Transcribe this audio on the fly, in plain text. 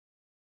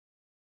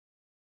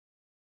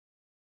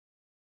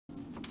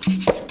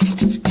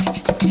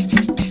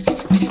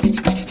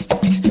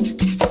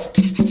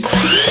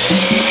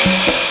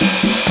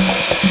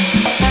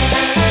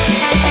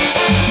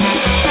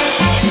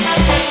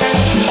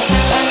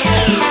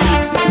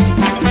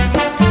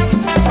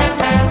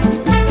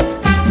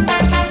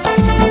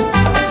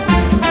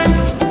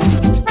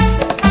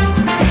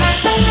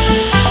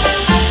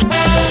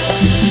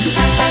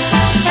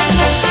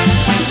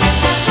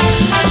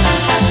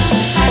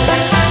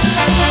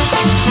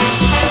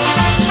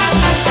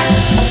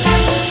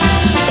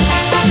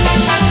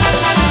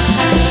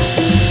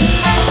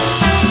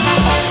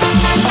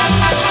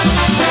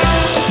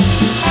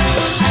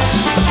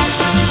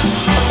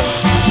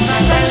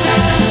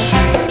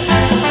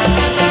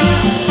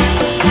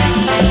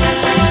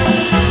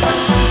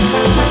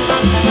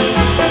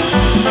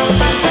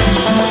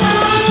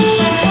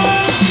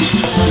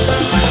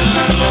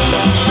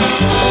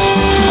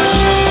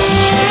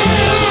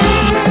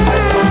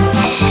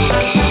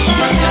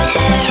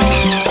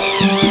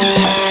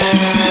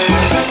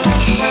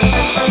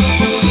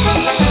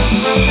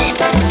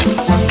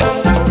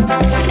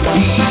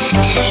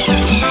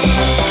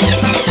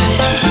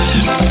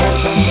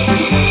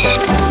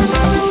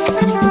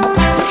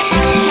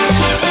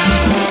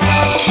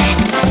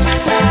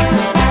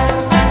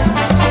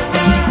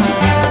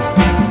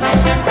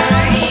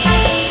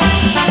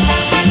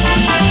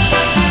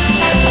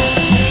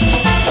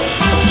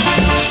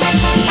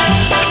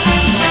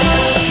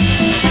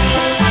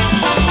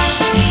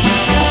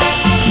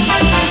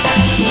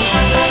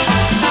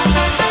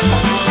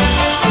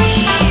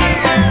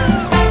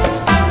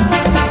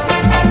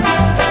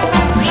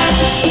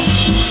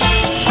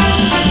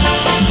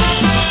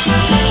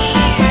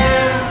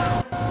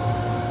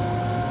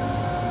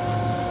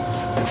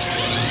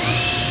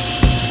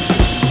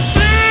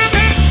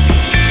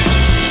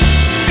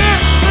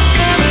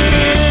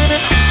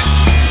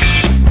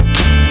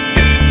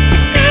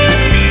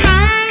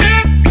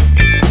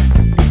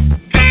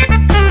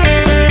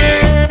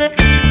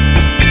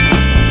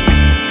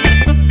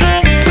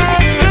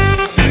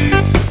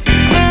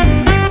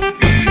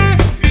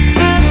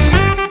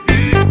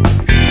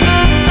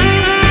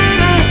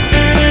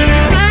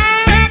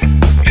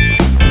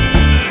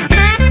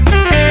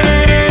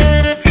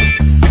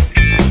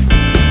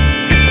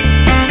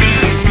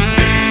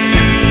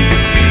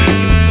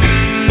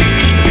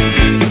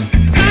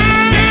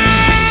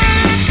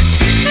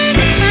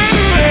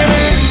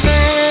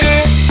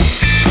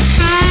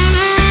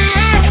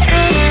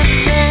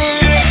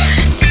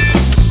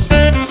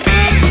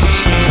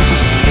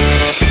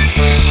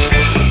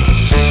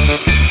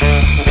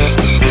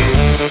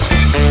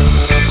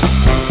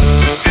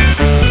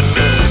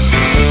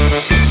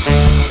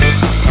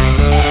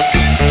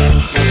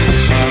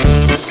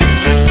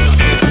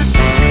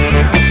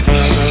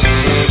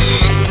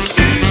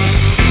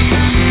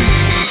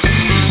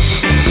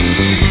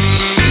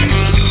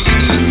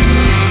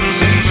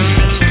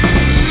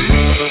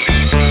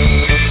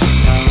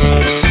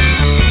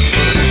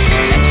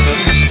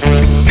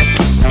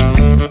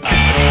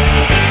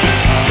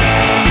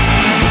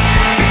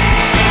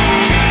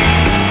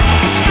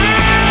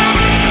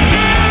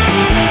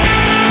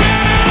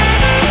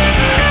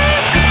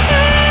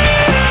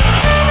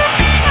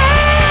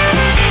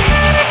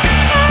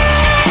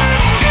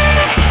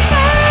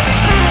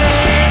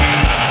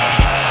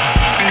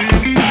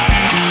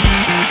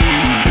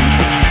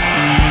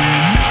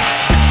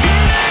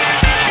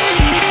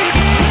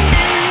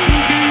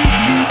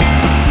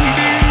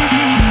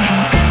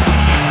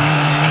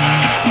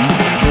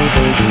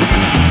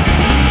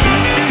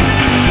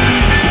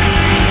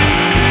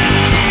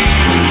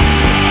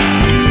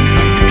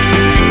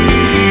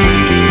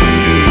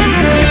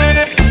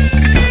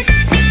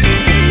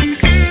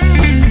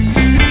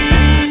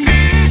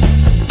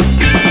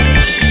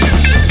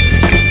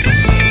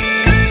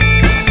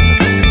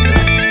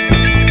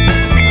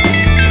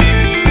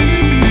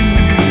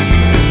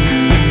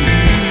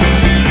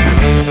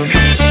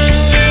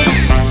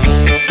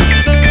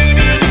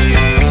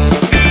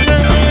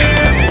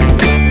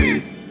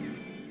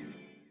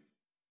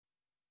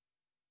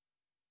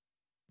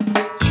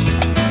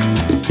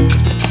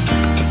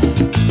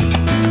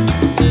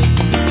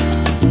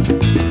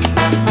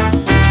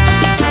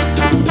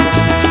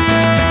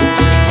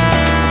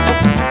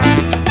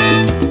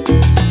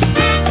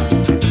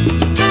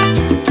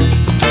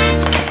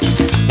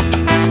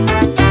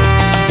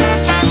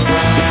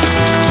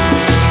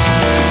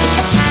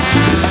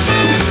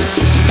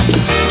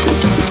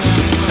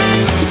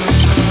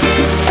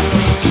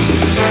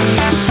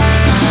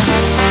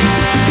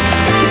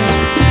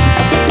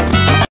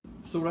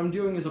what I'm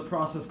doing is a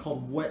process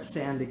called wet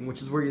sanding,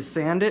 which is where you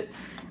sand it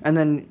and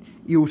then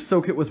you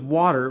soak it with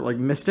water, like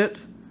mist it,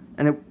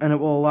 and it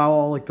will allow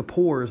all like the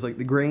pores, like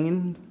the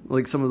grain,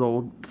 like some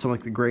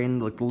like the grain,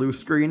 like the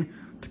loose grain,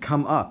 to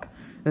come up,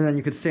 and then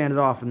you could sand it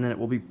off, and then it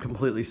will be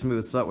completely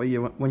smooth. So that way,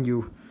 when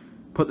you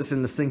put this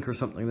in the sink or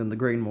something, then the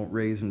grain won't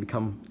raise and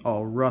become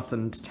all rough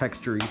and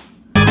textury.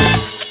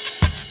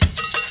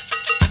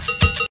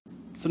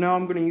 So now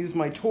I'm going to use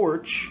my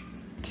torch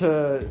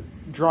to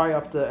dry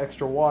up the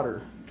extra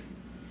water.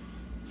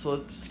 So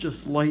let's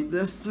just light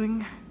this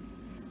thing.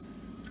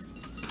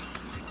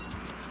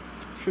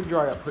 Should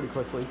dry up pretty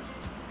quickly.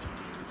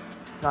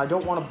 Now I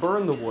don't want to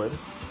burn the wood,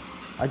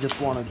 I just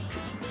want to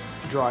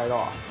dry it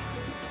off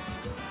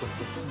with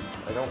the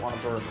heat. I don't want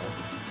to burn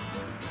this.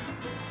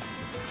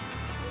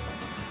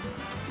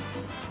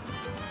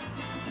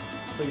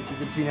 So you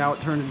can see now it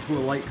turned into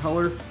a light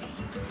color.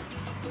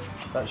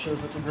 That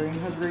shows that the grain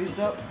has raised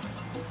up.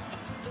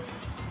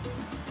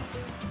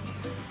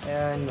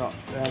 And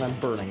I'm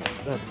burning it.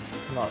 That's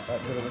not that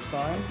good of a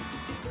sign.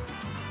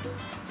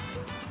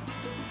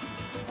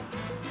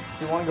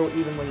 So you want to go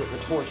evenly with the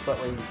torch, that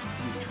way you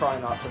try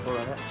not to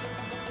burn it.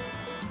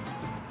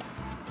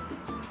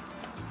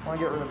 You want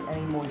to get rid of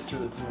any moisture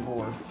that's in the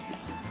board.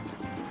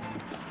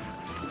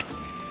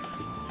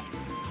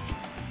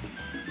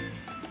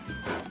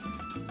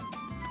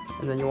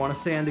 And then you want to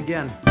sand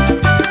again.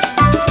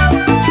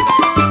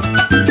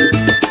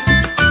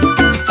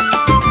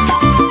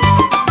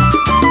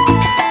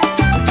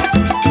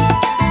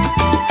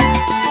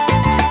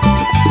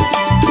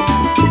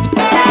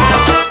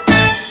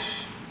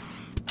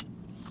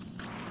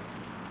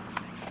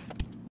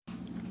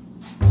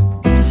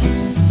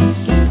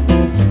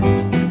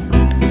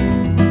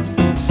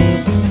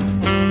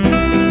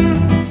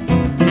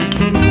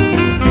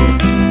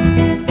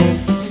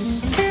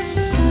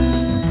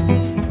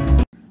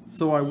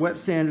 So I wet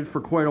sanded for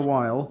quite a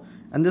while,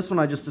 and this one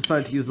I just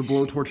decided to use the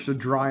blowtorch to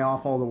dry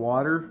off all the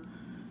water.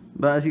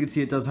 But as you can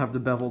see, it does have the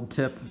beveled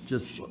tip,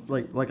 just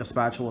like a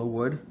spatula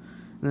would.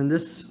 And then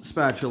this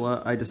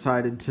spatula, I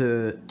decided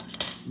to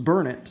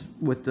burn it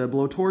with the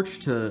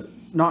blowtorch to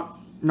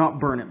not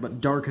burn it, but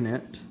darken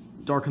it,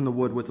 darken the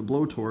wood with the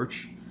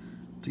blowtorch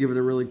to give it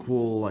a really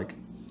cool like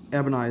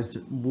ebonized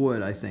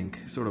wood, I think,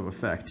 sort of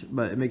effect,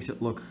 but it makes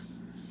it look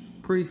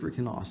pretty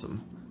freaking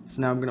awesome.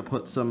 So now I'm gonna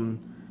put some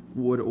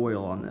wood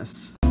oil on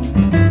this.